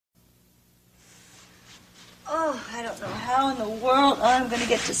Oh, I don't know how in the world I'm going to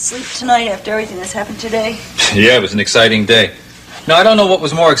get to sleep tonight after everything that's happened today. Yeah, it was an exciting day. Now, I don't know what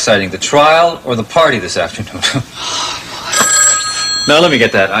was more exciting, the trial or the party this afternoon. Now, let me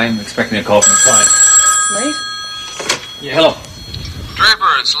get that. I'm expecting a call from a client. Late? Yeah, hello.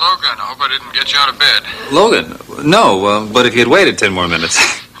 Draper, it's Logan. I hope I didn't get you out of bed. Logan? No, but if you had waited 10 more minutes.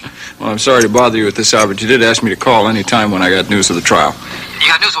 Well, I'm sorry to bother you at this hour, but you did ask me to call any time when I got news of the trial. You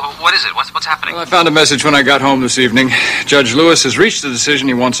got news? What is it? What's happening? Well, I found a message when I got home this evening. Judge Lewis has reached a decision.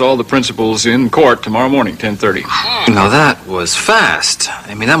 He wants all the principals in court tomorrow morning, 10:30. Now, that was fast.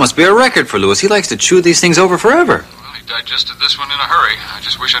 I mean, that must be a record for Lewis. He likes to chew these things over forever. Well, he digested this one in a hurry. I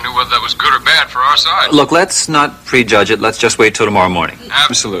just wish I knew whether that was good or bad for our side. Look, let's not prejudge it. Let's just wait till tomorrow morning.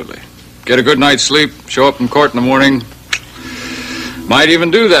 Absolutely. Get a good night's sleep, show up in court in the morning. Might even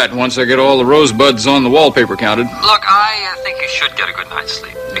do that once I get all the rosebuds on the wallpaper counted. Look, I think you should get a good night's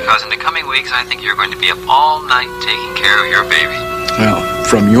sleep, because in the coming weeks, I think you're going to be up all night taking care of your baby. Well,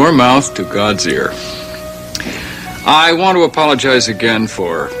 from your mouth to God's ear. I want to apologize again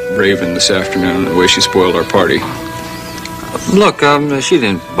for Raven this afternoon and the way she spoiled our party. Look, she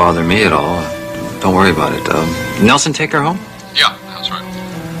didn't bother me at all. Don't worry about it. Nelson take her home? Yeah, that's right.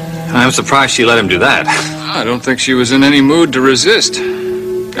 I'm surprised she let him do that. I don't think she was in any mood to resist.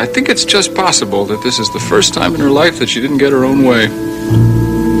 I think it's just possible that this is the first time in her life that she didn't get her own way.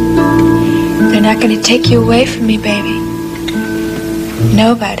 They're not going to take you away from me, baby.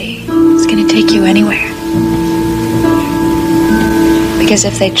 Nobody is going to take you anywhere. Because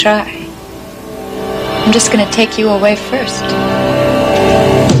if they try, I'm just going to take you away first.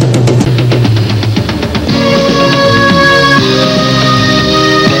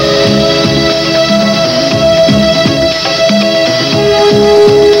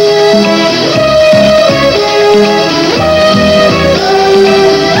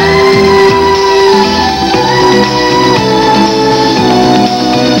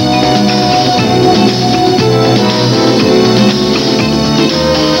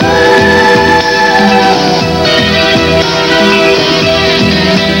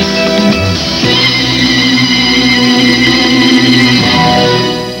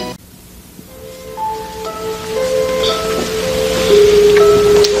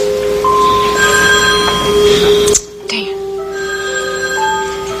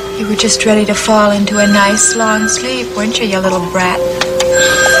 Just ready to fall into a nice long sleep, weren't you, you little brat?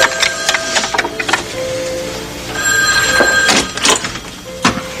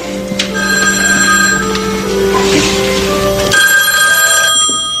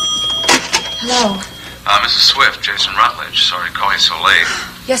 Hello. Mrs. Swift, Jason Rutledge. Sorry to call you so late.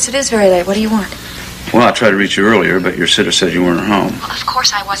 Yes, it is very late. What do you want? Well, I tried to reach you earlier, but your sitter said you weren't home. Well, of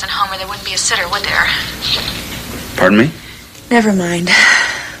course I wasn't home, or there wouldn't be a sitter, would there? Pardon me? Never mind.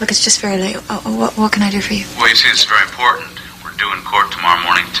 Look, it's just very late. What can I do for you? Well, you see, it's very important. We're due in court tomorrow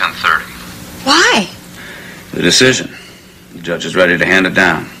morning at 10:30. Why? The decision. The judge is ready to hand it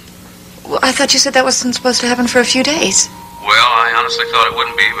down. Well, I thought you said that wasn't supposed to happen for a few days. Well, I honestly thought it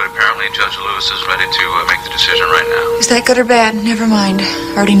wouldn't be, but apparently Judge Lewis is ready to make the decision right now. Is that good or bad? Never mind.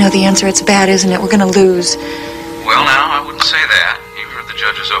 I already know the answer. It's bad, isn't it? We're going to lose. Well, now, I wouldn't say that. You heard the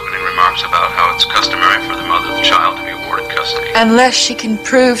judge's opening remarks about how it's customary for the mother of the child to be awarded custody. Unless she can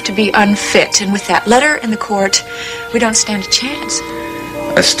prove to be unfit. And with that letter in the court, we don't stand a chance.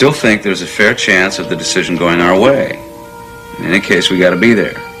 I still think there's a fair chance of the decision going our way. In any case, we got to be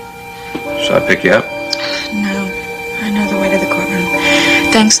there. Shall I pick you up? No. I know the way to the courtroom.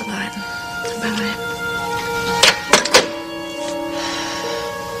 Thanks a lot. Bye-bye.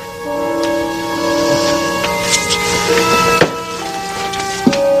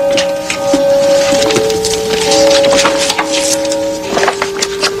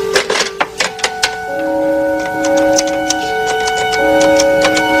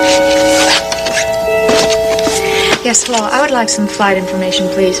 Yes, hello. I would like some flight information,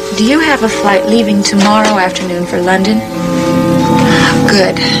 please. Do you have a flight leaving tomorrow afternoon for London?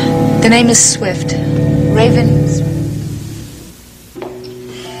 Good. The name is Swift. Raven.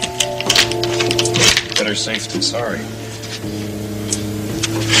 Better safe than sorry.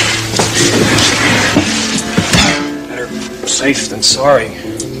 Better safe than sorry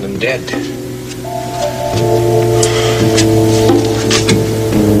than dead.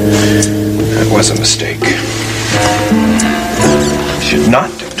 That was a mistake. Should not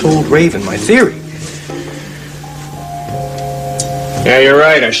have told Raven my theory. Yeah, you're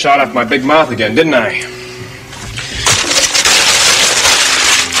right. I shot off my big mouth again, didn't I?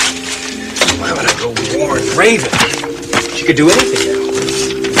 Why would I go warn Raven? She could do anything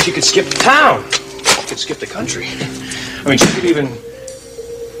now. She could skip the town. She could skip the country. I mean, she could even...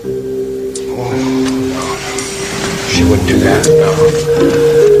 Oh, no. she wouldn't do that, no.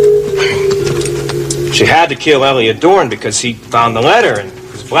 She had to kill Elliot Dorn because he found the letter and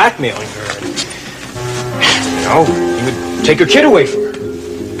was blackmailing her. And, you know, he would take her kid away from her.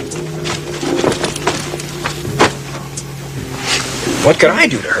 What could I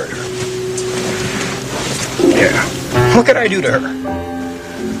do to hurt her? Yeah. What could I do to her?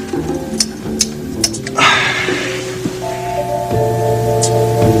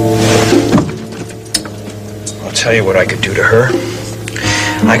 I'll tell you what I could do to her.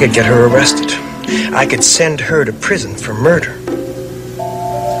 I could get her arrested. I could send her to prison for murder.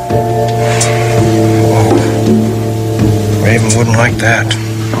 Whoa. Raven wouldn't like that.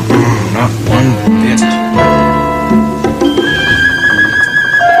 Not one bit.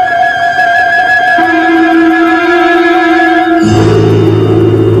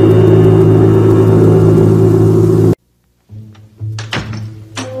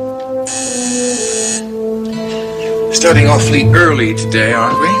 Starting awfully early today,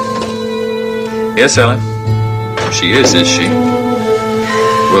 aren't we? Yes, Ellen. She is she?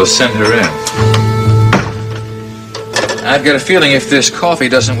 We'll send her in. I've got a feeling if this coffee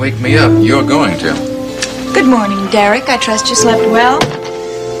doesn't wake me up, you're going to. Good morning, Derek. I trust you slept well.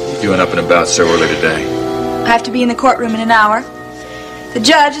 You doing up and about so early today? I have to be in the courtroom in an hour. The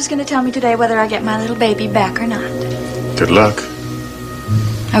judge is going to tell me today whether I get my little baby back or not. Good luck.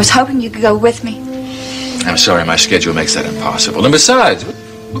 I was hoping you could go with me. I'm sorry, my schedule makes that impossible. And besides,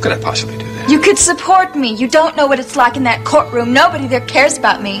 what could I possibly do there? You could support me. You don't know what it's like in that courtroom. Nobody there cares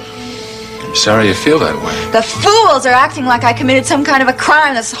about me. I'm sorry you feel that way. The fools are acting like I committed some kind of a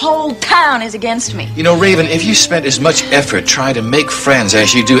crime. This whole town is against me. You know, Raven, if you spent as much effort trying to make friends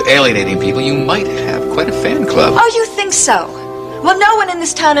as you do alienating people, you might have quite a fan club. Oh, you think so? Well, no one in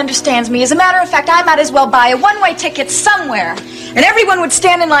this town understands me. As a matter of fact, I might as well buy a one-way ticket somewhere, and everyone would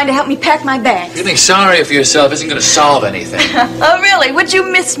stand in line to help me pack my bags. Feeling sorry for yourself isn't going to solve anything. Oh, really? Would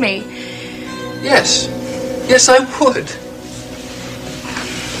you miss me? Yes. Yes, I would.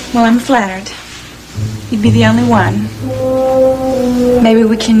 Well, I'm flattered. You'd be the only one. Maybe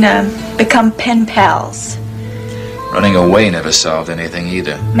we can become pen pals. Running away never solved anything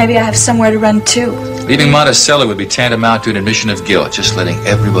either. Maybe I have somewhere to run to. Leaving Monticello would be tantamount to an admission of guilt, just letting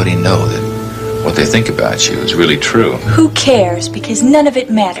everybody know that what they think about you is really true. Who cares? Because none of it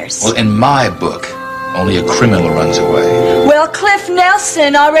matters. Well, in my book, only a criminal runs away. Well, Cliff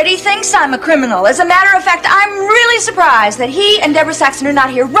Nelson already thinks I'm a criminal. As a matter of fact, I'm really surprised that he and Deborah Saxon are not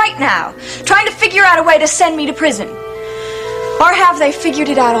here right now, trying to figure out a way to send me to prison. Or have they figured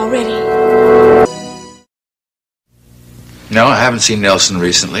it out already? No, I haven't seen Nelson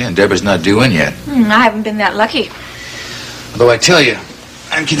recently, and Deborah's not due in yet. I haven't been that lucky. Although I tell you,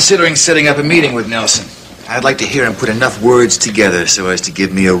 I'm considering setting up a meeting with Nelson. I'd like to hear him put enough words together so as to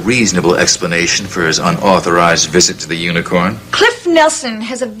give me a reasonable explanation for his unauthorized visit to the Unicorn. Cliff Nelson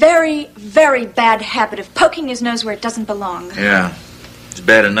has a very, very bad habit of poking his nose where it doesn't belong. Yeah. It's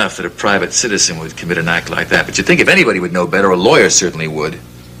bad enough that a private citizen would commit an act like that, but you'd think if anybody would know better, a lawyer certainly would.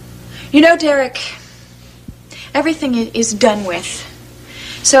 You know, Derek, everything is done with.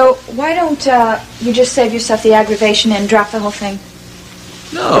 So why don't you just save yourself the aggravation and drop the whole thing?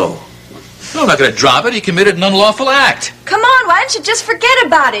 No. No, I'm not going to drop it. He committed an unlawful act. Come on, why don't you just forget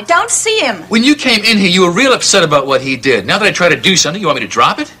about it? Don't see him. When you came in here, you were real upset about what he did. Now that I try to do something, you want me to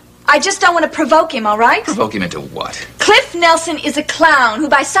drop it? I just don't want to provoke him, all right? Provoke him into what? Cliff Nelson is a clown who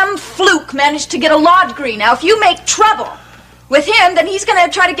by some fluke managed to get a law degree. Now, if you make trouble with him, then he's going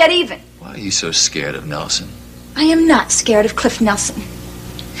to try to get even. Why are you so scared of Nelson? I am not scared of Cliff Nelson.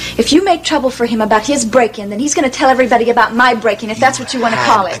 If you make trouble for him about his break-in, then he's going to tell everybody about my break-in, if that's what you want to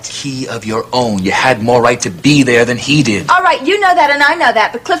call it. You had a key of your own. You had more right to be there than he did. All right, you know that and I know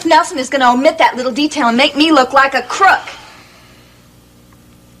that, but Cliff Nelson is going to omit that little detail and make me look like a crook.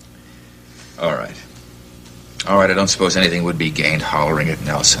 All right. All right, I don't suppose anything would be gained hollering at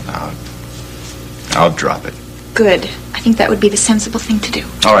Nelson. I'll drop it. Good. I think that would be the sensible thing to do.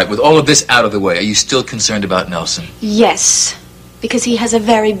 All right, with all of this out of the way, are you still concerned about Nelson? Yes, because he has a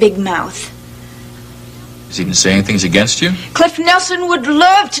very big mouth. Has he been saying things against you? Cliff Nelson would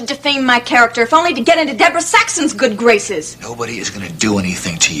love to defame my character, if only to get into Deborah Saxon's good graces. Nobody is going to do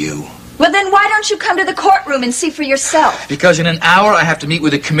anything to you. Well, then why don't you come to the courtroom and see for yourself? Because in an hour I have to meet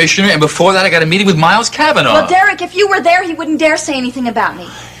with the commissioner, and before that I got a meeting with Miles Cavanaugh. Well, Derek, if you were there, he wouldn't dare say anything about me.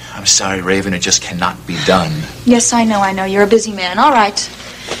 I'm sorry, Raven, it just cannot be done. Yes, I know. You're a busy man. All right.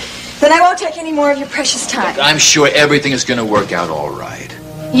 Then I won't take any more of your precious time. I'm sure everything is going to work out all right.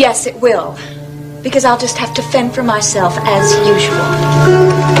 Yes, it will. Because I'll just have to fend for myself as usual.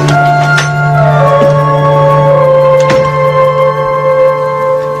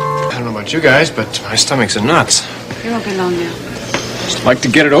 I don't know about you guys, but my stomach's in knots. You won't be long now. Just like to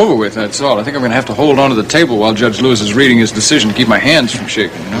get it over with, that's all. I think I'm going to have to hold onto the table while Judge Lewis is reading his decision to keep my hands from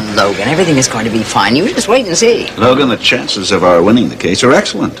shaking, you know? Logan, everything is going to be fine. You just wait and see. Logan, the chances of our winning the case are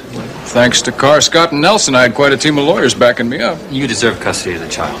excellent. Thanks to Carr, Scott, and Nelson, I had quite a team of lawyers backing me up. You deserve custody of the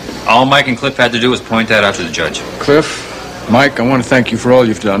child. All Mike and Cliff had to do was point that out to the judge. Cliff, Mike, I want to thank you for all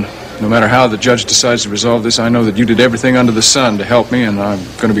you've done. No matter how the judge decides to resolve this, I know that you did everything under the sun to help me, and I'm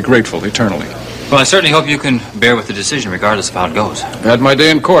going to be grateful eternally. Well, I certainly hope you can bear with the decision regardless of how it goes. I've had my day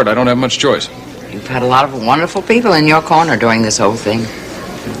in court. I don't have much choice. You've had a lot of wonderful people in your corner during this whole thing.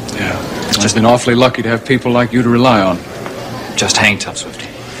 Yeah. It's just been awfully lucky to have people like you to rely on. Just hang tough, Swifty.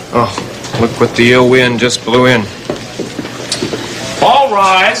 Oh, look what the ill wind just blew in. All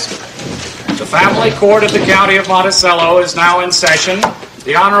rise. The family court of the county of Monticello is now in session.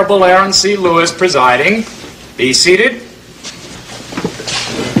 The Honorable Aaron C. Lewis presiding. Be seated.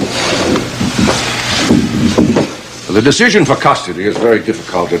 The decision for custody is very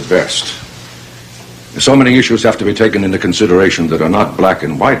difficult at best. So many issues have to be taken into consideration that are not black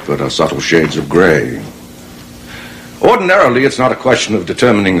and white, but are subtle shades of gray. Ordinarily, it's not a question of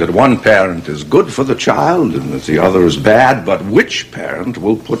determining that one parent is good for the child and that the other is bad, but which parent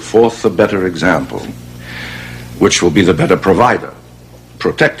will put forth the better example, which will be the better provider,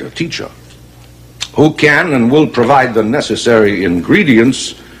 protector, teacher, who can and will provide the necessary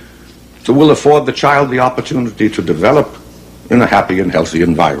ingredients that will afford the child the opportunity to develop in a happy and healthy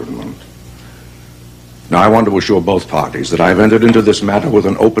environment. Now, I want to assure both parties that I have entered into this matter with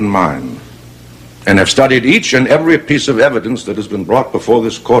an open mind and have studied each and every piece of evidence that has been brought before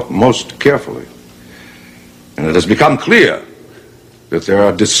this court most carefully. And it has become clear that there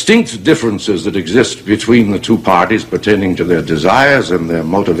are distinct differences that exist between the two parties pertaining to their desires and their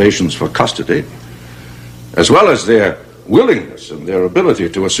motivations for custody, as well as their willingness and their ability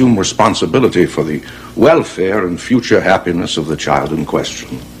to assume responsibility for the welfare and future happiness of the child in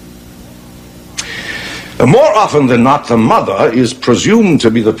question. More often than not, the mother is presumed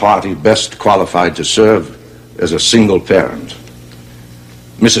to be the party best qualified to serve as a single parent.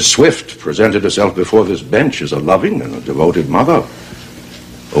 Mrs. Swift presented herself before this bench as a loving and a devoted mother,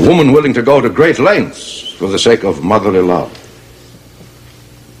 a woman willing to go to great lengths for the sake of motherly love.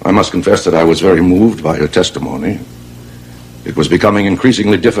 I must confess that I was very moved by her testimony. It was becoming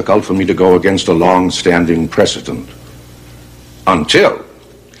increasingly difficult for me to go against a long-standing precedent, until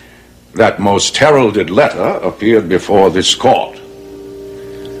that most heralded letter appeared before this court.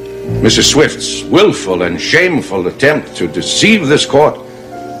 Mrs. Swift's willful and shameful attempt to deceive this court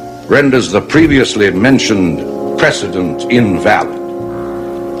renders the previously mentioned precedent invalid.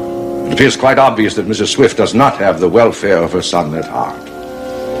 It appears quite obvious that Mrs. Swift does not have the welfare of her son at heart.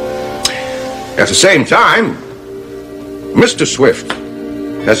 At the same time, Mr. Swift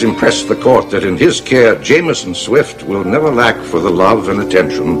has impressed the court that in his care, Jameson Swift will never lack for the love and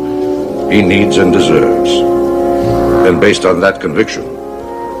attention he needs and deserves. And based on that conviction,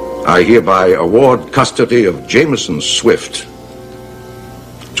 I hereby award custody of Jameson Swift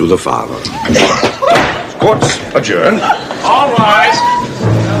to the father. Court's adjourned. All rise.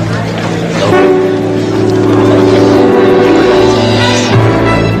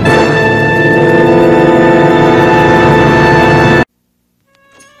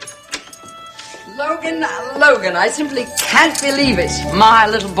 Logan, I simply can't believe it. My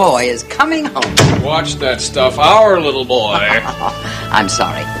little boy is coming home. Watch that stuff. Our little boy. I'm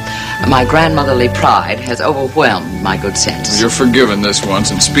sorry. My grandmotherly pride has overwhelmed my good sense. You're forgiven this once,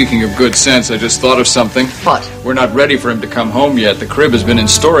 and speaking of good sense, I just thought of something. What? We're not ready for him to come home yet. The crib has been in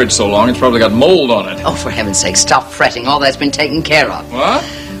storage so long, it's probably got mold on it. Oh, for heaven's sake, stop fretting. All that's been taken care of. What?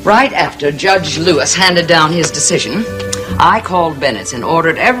 Right after Judge Lewis handed down his decision, I called Bennett's and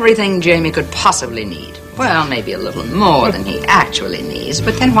ordered everything Jamie could possibly need. Well, maybe a little more than he actually needs,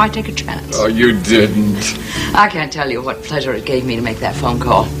 but then why take a chance? Oh, you didn't. I can't tell you what pleasure it gave me to make that phone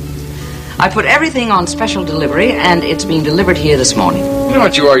call. I put everything on special delivery, and it's being delivered here this morning. You know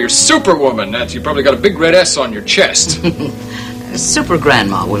what you are? You're Superwoman. That's, you probably got a big red S on your chest. Super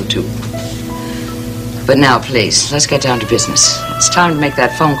Grandma will, too. But now, please, let's get down to business. It's time to make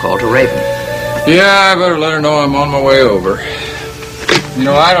that phone call to Raven. Yeah, I better let her know I'm on my way over. You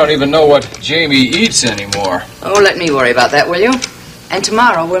know, I don't even know what Jamie eats anymore. Oh, let me worry about that, will you? And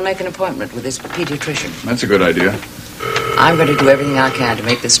tomorrow we'll make an appointment with his pediatrician. That's a good idea. I'm going to do everything I can to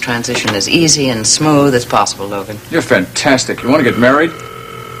make this transition as easy and smooth as possible, Logan. You're fantastic. You want to get married?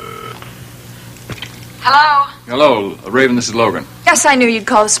 Hello? Hello, Raven, this is Logan. Yes, I knew you'd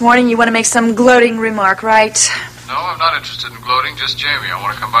call this morning. You want to make some gloating remark, right? No, I'm not interested in gloating, just Jamie. I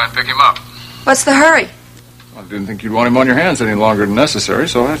want to come by and pick him up. What's the hurry? I didn't think you'd want him on your hands any longer than necessary,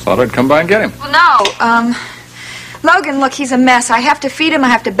 so I thought I'd come by and get him. Well, no, Logan, look, he's a mess. I have to feed him, I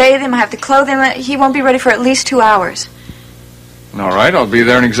have to bathe him, I have to clothe him. He won't be ready for at least 2 hours. All right, I'll be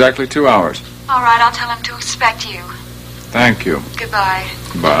there in exactly 2 hours. All right, I'll tell him to expect you. Thank you. Goodbye.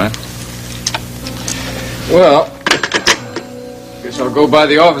 Goodbye. Well, guess I'll go by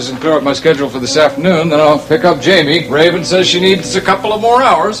the office and clear up my schedule for this afternoon, then I'll pick up Jamie. Raven says she needs a couple of more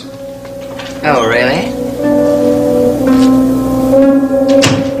hours. Oh, really?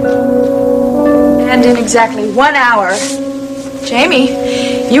 And in exactly 1 hour, Jamie,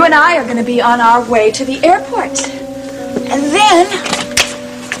 you and I are going to be on our way to the airport. And then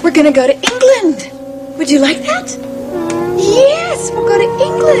we're going to go to England. Would you like that? Yes, we'll go to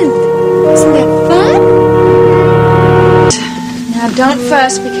England. Isn't that fun? Now, don't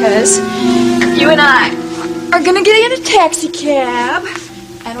fuss, because you and I are going to get in a taxi cab,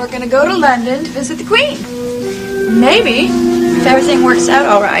 and we're going to go to London to visit the Queen. Maybe, if everything works out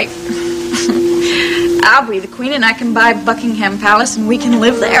all right, I'll be the Queen and I can buy Buckingham Palace and we can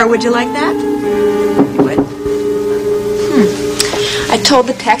live there. Would you like that? You would? I told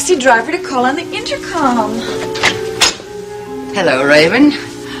the taxi driver to call on the intercom. Hello, Raven.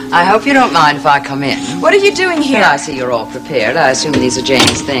 I hope you don't mind if I come in. What are you doing here? Well, I see you're all prepared. I assume these are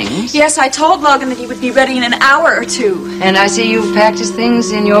Jane's things. Yes, I told Logan that he would be ready in an hour or two. And I see you've packed his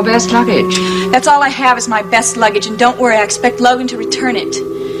things in your best luggage. That's all I have is my best luggage, and don't worry, I expect Logan to return it.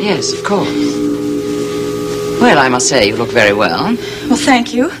 Yes, of course. Well, I must say you look very well. Well,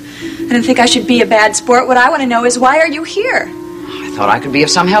 thank you. I didn't think I should be a bad sport. What I want to know is, why are you here? I thought I could be of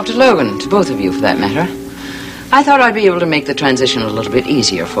some help to Logan, to both of you for that matter. I thought I'd be able to make the transition a little bit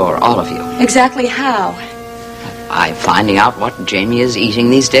easier for all of you. Exactly how? By finding out what Jamie is eating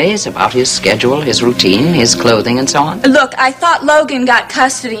these days, about his schedule, his routine, his clothing, and so on. Look, I thought Logan got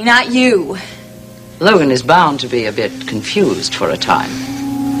custody, not you. Logan is bound to be a bit confused for a time.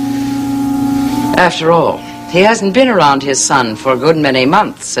 After all, he hasn't been around his son for a good many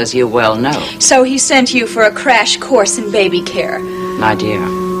months, as you well know. So he sent you for a crash course in baby care. My dear,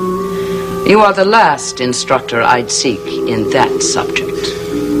 you are the last instructor I'd seek in that subject.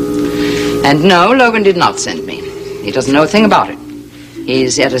 And no, Logan did not send me. He doesn't know a thing about it.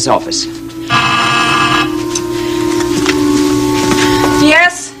 He's at his office.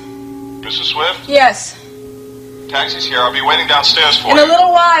 Yes? Mrs. Swift? Yes. Taxi's here. I'll be waiting downstairs for you. In a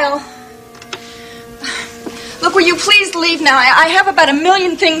little while. Look, will you please leave now? I have about 1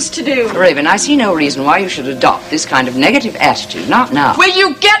 million things to do. Raven, I see no reason why you should adopt this kind of negative attitude. Not now. Will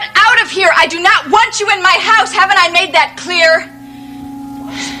you get out of here? I do not want you in my house. Haven't I made that clear?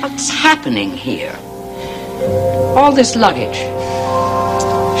 What's happening here? All this luggage.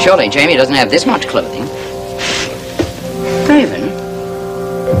 Surely Jamie doesn't have this much clothing. Raven,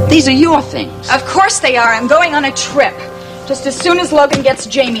 these are your things. Of course they are. I'm going on a trip. Just as soon as Logan gets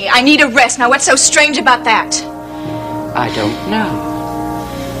Jamie. I need a rest. Now, what's so strange about that? I don't know.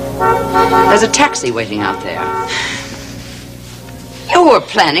 There's a taxi waiting out there. You were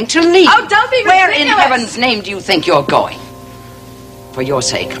planning to leave. Oh, don't be Where ridiculous. in heaven's name do you think you're going? For your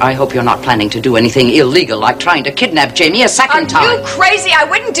sake, I hope you're not planning to do anything illegal, like trying to kidnap Jamie a second time. Are you crazy? I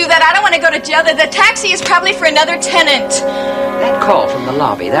wouldn't do that. I don't want to go to jail. The taxi is probably for another tenant. That call from the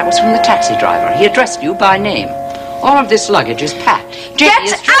lobby, that was from the taxi driver. He addressed you by name. All of this luggage is packed. Get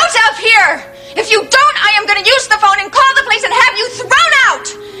out of here! If you don't, I am going to use the phone and call the police and have you thrown out!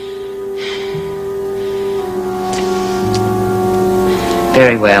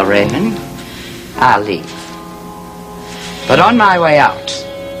 Very well, Raven. I'll leave. But on my way out,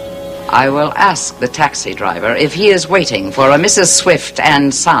 I will ask the taxi driver if he is waiting for a Mrs. Swift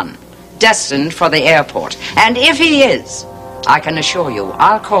and son, destined for the airport. And if he is, I can assure you,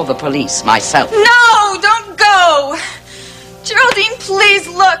 I'll call the police myself. No, don't go! Geraldine, please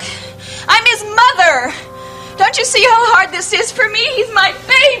look. I'm his mother. Don't you see how hard this is for me? He's my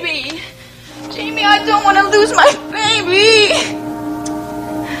baby. Jamie, I don't want to lose my baby.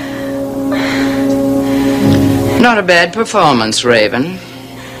 Not a bad performance, Raven.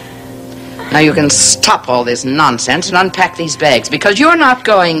 Now you can stop all this nonsense and unpack these bags, because you're not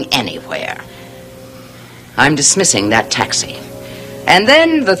going anywhere. I'm dismissing that taxi. And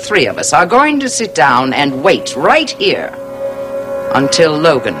then the three of us are going to sit down and wait right here until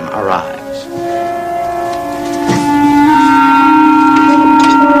Logan arrives.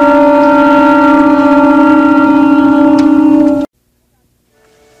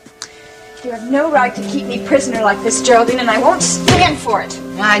 You have no right to keep me prisoner like this, Geraldine, and I won't stand for it.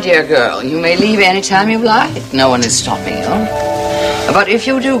 My dear girl, you may leave any time you like. No one is stopping you. But if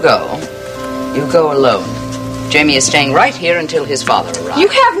you do go, you go alone. Jamie is staying right here until his father arrives. You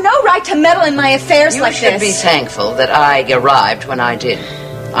have no right to meddle in my affairs like this. You should be thankful that I arrived when I did.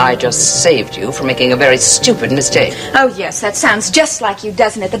 I just saved you from making a very stupid mistake. Oh, yes, that sounds just like you,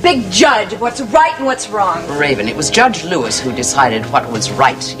 doesn't it? The big judge of what's right and what's wrong. Raven, it was Judge Lewis who decided what was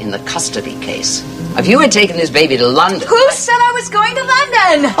right in the custody case. If you had taken this baby to London... Who said I was going to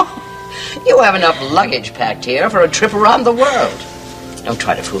London? You have enough luggage packed here for a trip around the world. Don't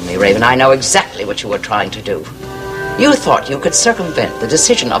try to fool me, Raven. I know exactly what you were trying to do. You thought you could circumvent the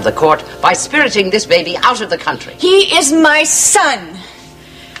decision of the court by spiriting this baby out of the country. He is my son.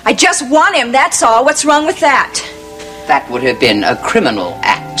 I just want him, that's all. What's wrong with that? That would have been a criminal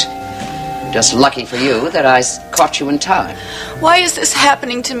act. Just lucky for you that I caught you in time. Why is this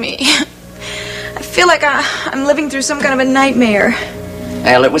happening to me? I feel like I'm living through some kind of a nightmare.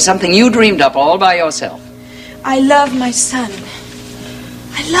 Well, it was something you dreamed up all by yourself. I love my son.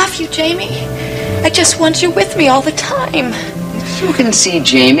 I love you, Jamie. I just want you with me all the time. You can see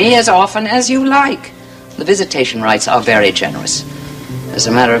Jamie as often as you like. The visitation rights are very generous. As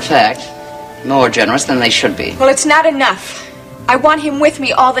a matter of fact, more generous than they should be. Well, it's not enough. I want him with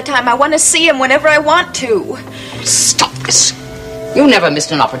me all the time. I want to see him whenever I want to. Stop this. You never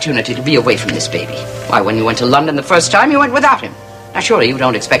missed an opportunity to be away from this baby. Why, when you went to London the first time, you went without him. Now, surely you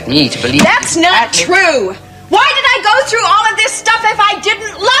don't expect me to believe... That's not true! Why did I go through all of this stuff if I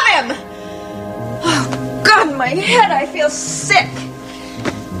didn't love him? Oh, God, my head, I feel sick.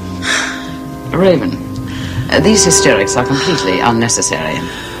 Raven, these hysterics are completely unnecessary.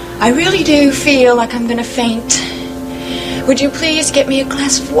 I really do feel like I'm going to faint. Would you please get me a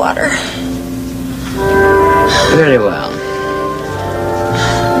glass of water? Very well.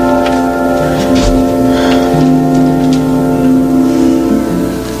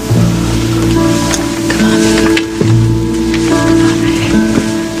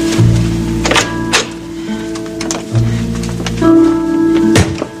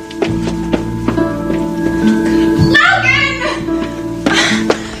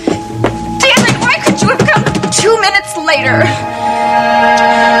 Later.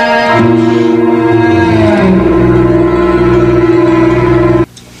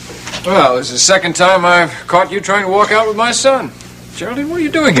 Well, this is the second time I've caught you trying to walk out with my son. Geraldine, what are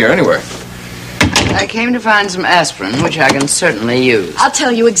you doing here anyway? I came to find some aspirin, which I can certainly use. I'll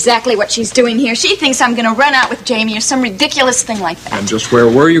tell you exactly what she's doing here. She thinks I'm going to run out with Jamie or some ridiculous thing like that. And just where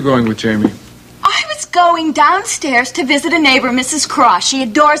were you going with Jamie? I was going downstairs to visit a neighbor, Mrs. Cross. She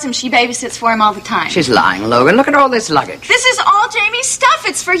adores him. She babysits for him all the time. She's lying, Logan. Look at all this luggage. This is all Jamie's stuff.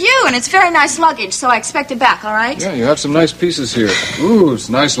 It's for you, and it's very nice luggage, so I expect it back, all right? Yeah, you have some nice pieces here. Ooh, it's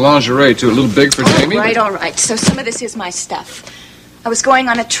nice lingerie, too. A little big for Jamie. All right. So some of this is my stuff. I was going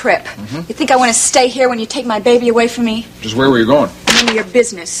on a trip. You think I want to stay here when you take my baby away from me? Just where were you going? None of your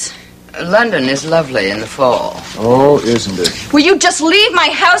business. London is lovely in the fall. Oh, isn't it? Will you just leave my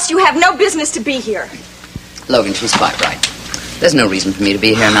house? You have no business to be here. Logan, she's quite right. There's no reason for me to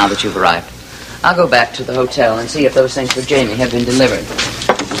be here now that you've arrived. I'll go back to the hotel and see if those things for Jamie have been delivered.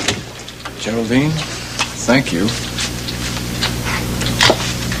 Geraldine, thank you.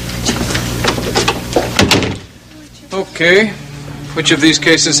 Okay. Which of these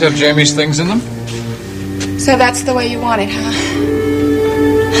cases have Jamie's things in them? So that's the way you want it, huh?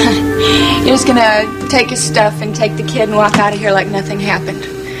 You're just gonna take his stuff and take the kid and walk out of here like nothing happened.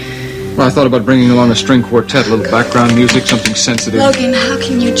 Well, I thought about bringing along a string quartet, a little background music, something sensitive. Logan, how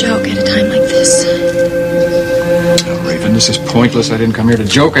can you joke at a time like this? Oh, Raven, this is pointless. I didn't come here to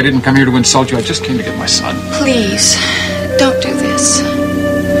joke. I didn't come here to insult you. I just came to get my son. Please, don't do this.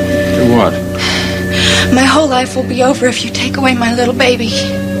 Do what? My whole life will be over if you take away my little baby.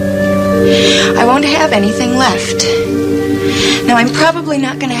 I won't have anything left. Now, I'm probably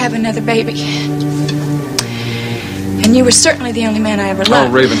not going to have another baby. And you were certainly the only man I ever loved.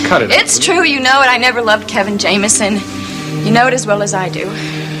 Oh, Raven, cut it. It's true, you know it. I never loved Kevin Jameson. You know it as well as I do.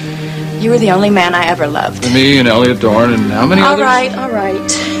 You were the only man I ever loved. Me and Elliot Dorn and how many others? All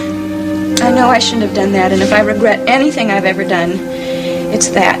right. I know I shouldn't have done that, and if I regret anything I've ever done, it's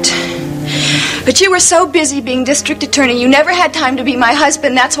that. But you were so busy being district attorney, you never had time to be my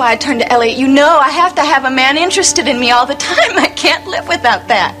husband. That's why I turned to Elliot. You know I have to have a man interested in me all the time. I can't live without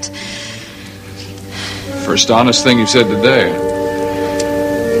that. First honest thing you said today.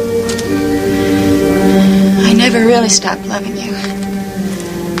 I never really stopped loving you.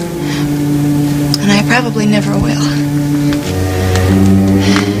 And I probably never will.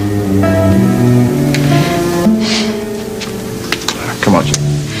 Come on, Jim.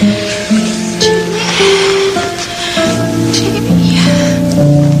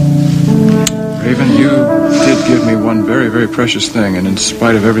 Raven, you did give me one very, very precious thing, and in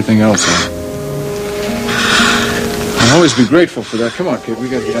spite of everything else, I'll always be grateful for that. Come on, kid, we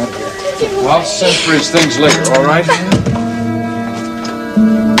gotta get out of here. I'll send for his things later, all right?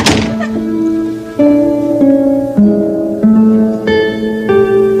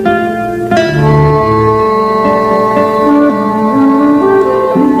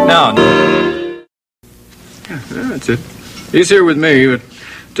 He's here with me, but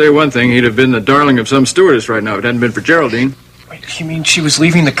I'll tell you one thing, he'd have been the darling of some stewardess right now if it hadn't been for Geraldine. Wait, you mean she was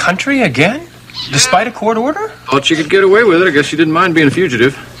leaving the country again? Despite a court order? Thought she could get away with it. I guess she didn't mind being a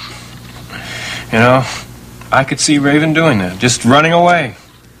fugitive. You know, I could see Raven doing that, just running away.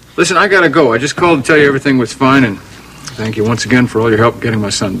 Listen, I gotta go. I just called to tell you everything was fine, and thank you once again for all your help getting my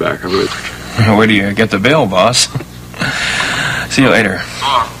son back. I really... Where do you get the bail, boss? See you later.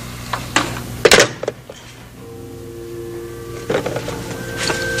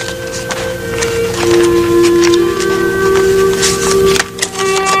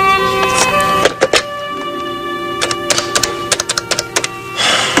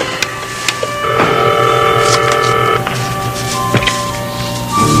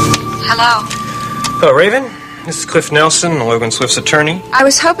 Hello. Hello, Raven. This is Cliff Nelson, Logan Swift's attorney. I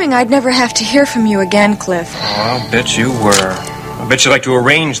was hoping I'd never have to hear from you again, Cliff. Oh, I'll bet you were. I bet you'd like to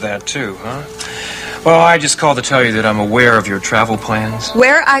arrange that, too, huh? Well, I just called to tell you that I'm aware of your travel plans.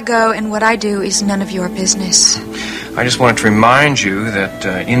 Where I go and what I do is none of your business. I just wanted to remind you that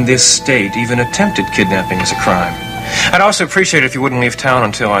in this state, even attempted kidnapping is a crime. I'd also appreciate it if you wouldn't leave town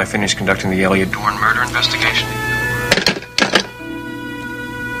until I finish conducting the Elliot Dorn murder investigation.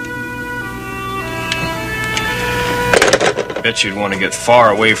 I bet you'd want to get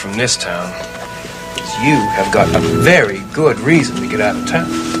far away from this town. You have got a very good reason to get out of town.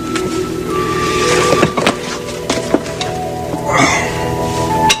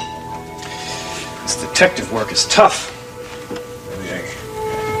 This detective work is tough. Maybe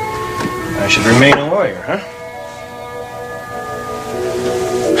I should remain a lawyer, huh?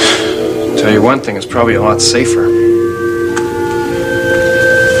 Tell you one thing, it's probably a lot safer.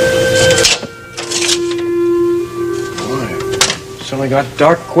 Suddenly got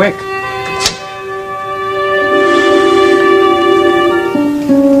dark quick.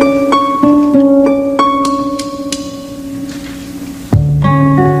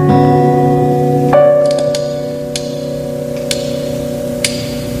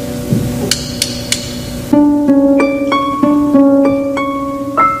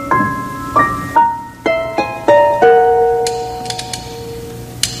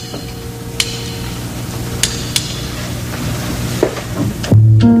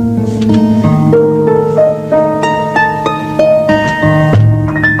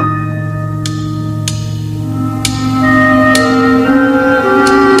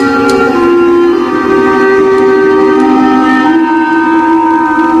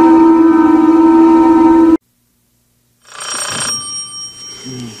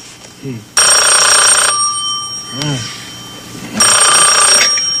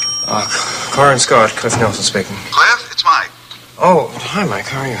 Scott, Cliff Nelson speaking. Cliff, it's Mike. Oh, hi, Mike.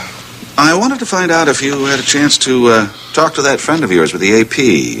 How are you? I wanted to find out if you had a chance to talk to that friend of yours with the AP.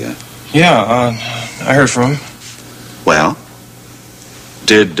 Yeah, I heard from him. Well,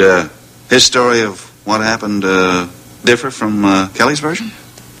 did his story of what happened differ from Kelly's version?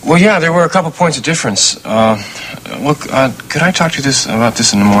 Well, yeah, there were a couple points of difference. Look, could I talk to you about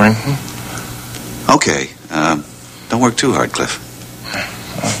this in the morning? Okay. Don't work too hard, Cliff.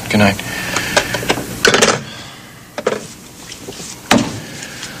 Good night.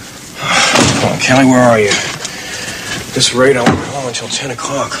 Come on, Kelly, where are you? At this rate, I won't be home until 10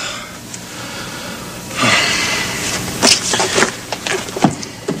 o'clock.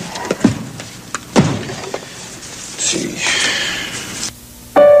 Let's see.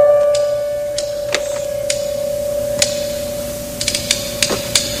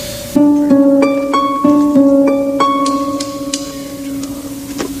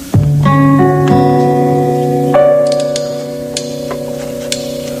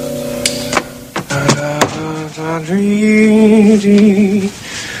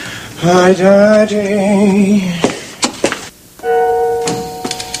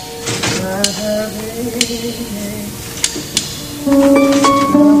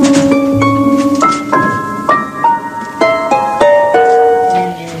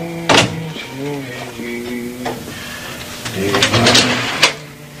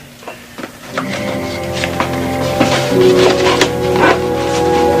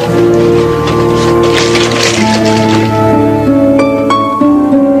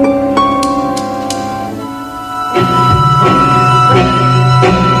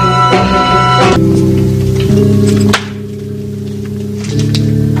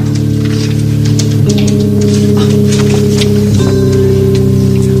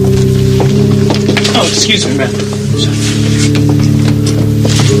 Excuse me, man.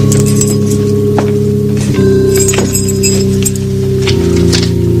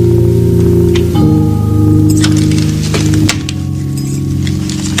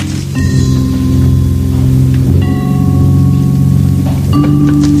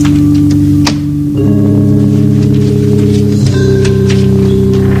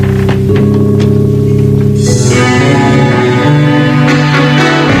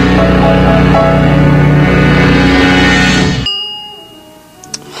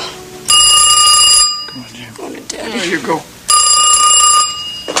 Daddy. There you go.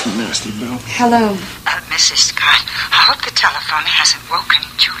 Nasty Bill. Hello. Mrs. Scott, I hope the telephone hasn't woken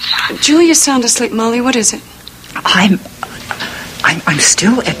Julia. Julia's sound asleep, Molly. What is it? I'm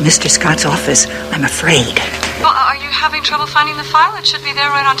still at Mr. Scott's office. I'm afraid. Well, are you having trouble finding the file? It should be there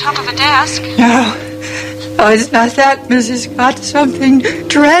right on top of the desk. No. Oh, it's not that, Mrs. Scott. Something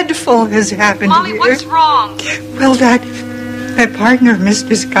dreadful has happened Molly, here. what's wrong? Well, that partner of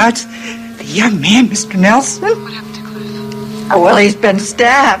Mr. Scott's, the young man, Mr. Nelson. What happened to Cliff? Oh, well, he's been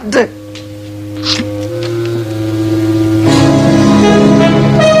stabbed.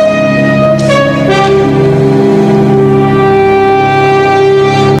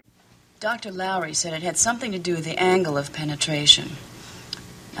 Dr. Lowry said it had something to do with the angle of penetration.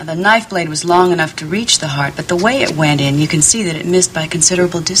 Now, the knife blade was long enough to reach the heart, but the way it went in, you can see that it missed by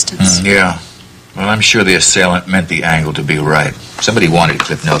considerable distance. Yeah. Well, I'm sure the assailant meant the angle to be right. Somebody wanted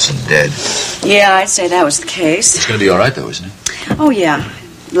Cliff Nelson dead. Yeah, I'd say that was the case. It's going to be all right, though, isn't it? Oh, yeah.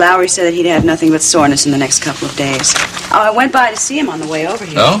 Lowry said that he'd have nothing but soreness in the next couple of days. I went by to see him on the way over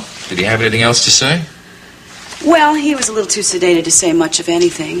here. Oh? Did he have anything else to say? Well, he was a little too sedated to say much of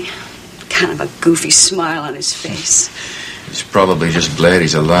anything. Kind of a goofy smile on his face. He's probably just glad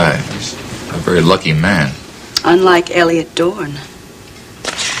he's alive. He's a very lucky man. Unlike Elliot Dorn.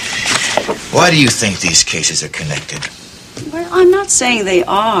 Why do you think these cases are connected? Well, I'm not saying they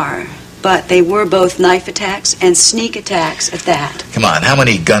are, but they were both knife attacks and sneak attacks at that. Come on, how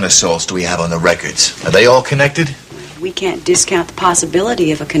many gun assaults do we have on the records? Are they all connected? We can't discount the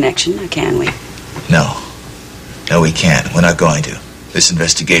possibility of a connection, can we? No. No, we can't. We're not going to. This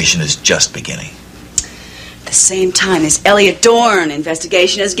investigation is just beginning. At the same time, this Elliot Dorn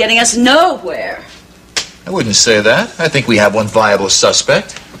investigation is getting us nowhere. I wouldn't say that. I think we have one viable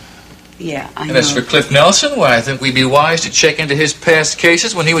suspect. Yeah, I know. And as for Cliff Nelson, well, I think we'd be wise to check into his past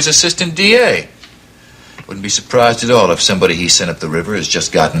cases when he was assistant DA. Wouldn't be surprised at all if somebody he sent up the river has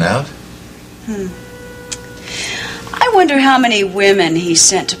just gotten out. I wonder how many women he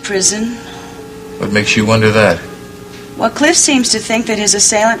sent to prison. What makes you wonder that? Well, Cliff seems to think that his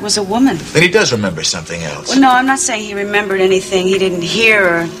assailant was a woman. Then he does remember something else. Well, no, I'm not saying he remembered anything. He didn't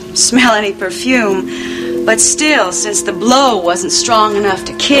hear or smell any perfume. But still, since the blow wasn't strong enough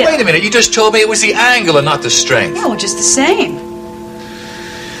to kill... Wait a minute, you just told me it was the angle and not the strength. Oh, just the same.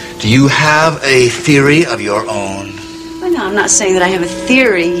 Do you have a theory of your own? Well, no, I'm not saying that I have a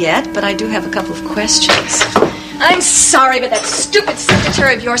theory yet, but I do have a couple of questions. I'm sorry, but that stupid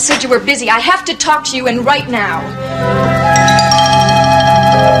secretary of yours said you were busy. I have to talk to you, and right now.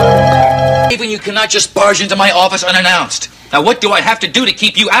 Even you cannot just barge into my office unannounced. Now, what do I have to do to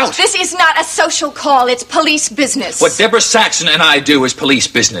keep you out? This is not a social call. It's police business. What Deborah Saxon and I do is police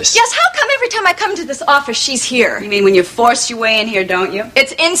business. Yes, how come every time I come to this office, she's here? You mean when you force your way in here, don't you?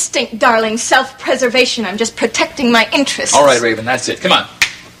 It's instinct, darling. Self-preservation. I'm just protecting my interests. All right, Raven, that's it. Come on.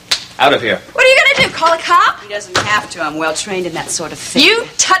 Out of here. What are you going to do, call a cop? He doesn't have to. I'm well trained in that sort of thing. You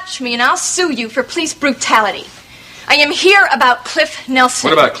touch me and I'll sue you for police brutality. I am here about Cliff Nelson.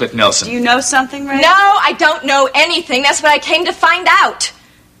 What about Cliff Nelson? Do you know something, Ray? No, I don't know anything. That's what I came to find out.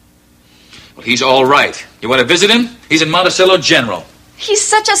 Well, he's all right. You want to visit him? He's in Monticello General. He's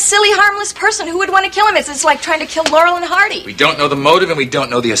such a silly, harmless person. Who would want to kill him? It's like trying to kill Laurel and Hardy. We don't know the motive and we don't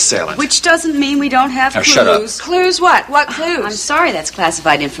know the assailant. Which doesn't mean we don't have Now, clues. shut up. Clues what? What clues? I'm sorry, that's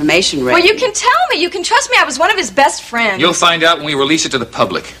classified information, Ray. Well, you can tell me. You can trust me. I was one of his best friends. You'll find out when we release it to the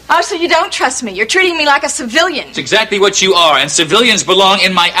public. Oh, so you don't trust me. You're treating me like a civilian. It's exactly what you are, and civilians belong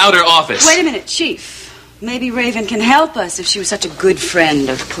in my outer office. Wait a minute, Chief. Maybe Raven can help us if she was such a good friend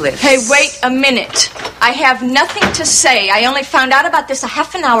of Cliff's. Hey, wait a minute. I have nothing to say. I only found out about this a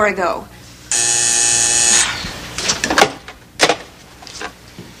half an hour ago.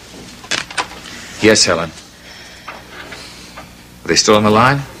 Yes, Helen. Are they still on the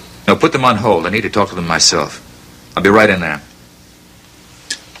line? No, put them on hold. I need to talk to them myself. I'll be right in there.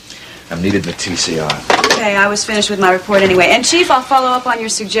 I'm needed in the TCR. Okay, I was finished with my report anyway. And, Chief, I'll follow up on your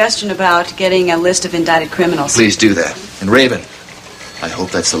suggestion about getting a list of indicted criminals. Please do that. And Raven, I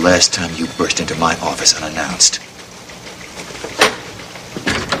hope that's the last time you burst into my office unannounced.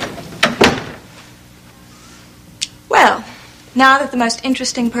 Well, now that the most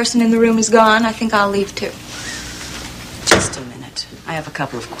interesting person in the room is gone, I think I'll leave too. Just a minute. I have a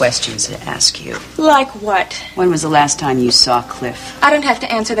couple of questions to ask you. Like what? When was the last time you saw Cliff? I don't have to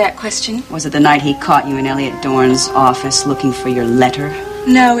answer that question. Was it the night he caught you in Elliot Dorn's office looking for your letter?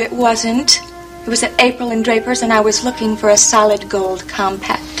 No, it wasn't. It was at April and Draper's, and I was looking for a solid gold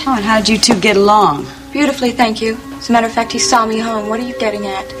compact. Oh, and how'd you two get along? Beautifully, thank you. As a matter of fact, he saw me home. What are you getting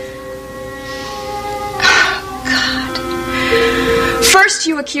at? Oh, God. First,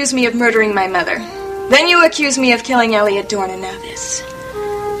 you accuse me of murdering my mother. Then you accuse me of killing Elliot Dorn, and now this.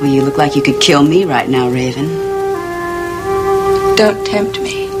 Well, you look like you could kill me right now, Raven. Don't tempt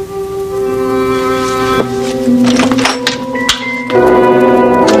me.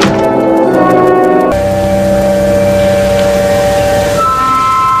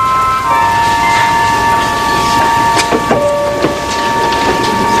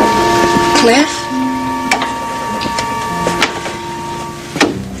 Cliff?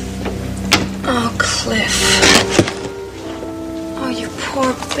 Oh, Cliff. Oh, you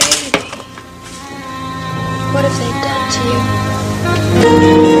poor baby. What have they done to you?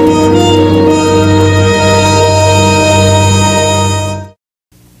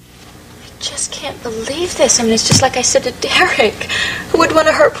 I just can't believe this. I mean, it's just like I said to Derek. Who would want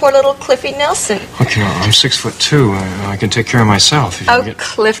to hurt poor little Cliffy Nelson? Look, you know, I'm 6'2". I can take care of myself. If you Oh, get...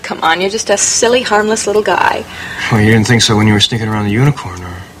 Cliff, come on. You're just a silly, harmless little guy. Well, you didn't think so when you were sneaking around the unicorn,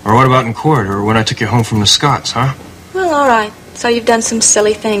 or what about in court, or when I took you home from the Scots, huh? Well, all right. So you've done some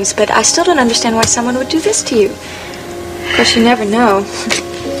silly things, but I still don't understand why someone would do this to you. Of course, you never know.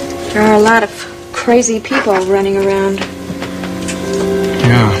 There are a lot of crazy people running around.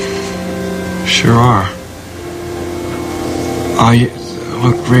 Yeah, sure are.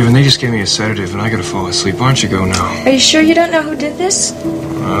 Look, Raven, they just gave me a sedative, and I gotta fall asleep. Why don't you go now? Are you sure you don't know who did this?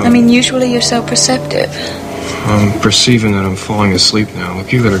 I mean, usually you're so perceptive. I'm perceiving that I'm falling asleep now.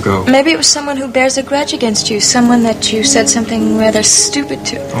 Look, you gotta go. Maybe it was someone who bears a grudge against you, someone that you said something rather stupid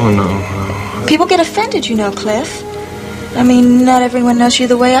to. Oh, no. People get offended, you know, Cliff. I mean, not everyone knows you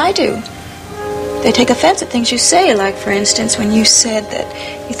the way I do. They take offense at things you say, like, for instance, when you said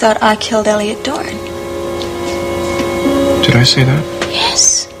that you thought I killed Elliot Dorn. Did I say that?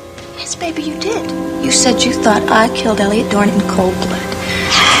 Yes. Yes, baby, you did. You said you thought I killed Elliot Dorn in cold blood.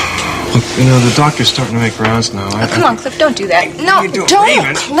 Look, you know, the doctor's starting to make rounds now. Come on, Cliff, don't do that. No, don't,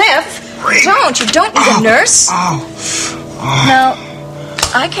 Raven. Cliff. Raven. Don't. You don't need a nurse. Now,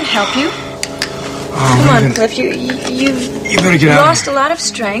 I can help you. Come on, Cliff. You better get out. Lost a lot of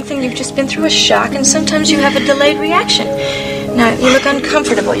strength, and you've just been through a shock, and sometimes you have a delayed reaction. Now, you look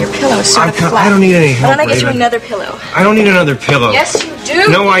uncomfortable. Your pillow is sort of flat. I don't need any help, Why don't I get you Raven. another pillow? I don't need another pillow. Yes, you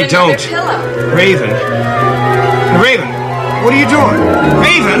do. No, I don't. Pillow. Raven. Raven, what are you doing?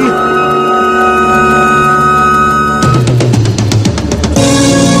 Raven!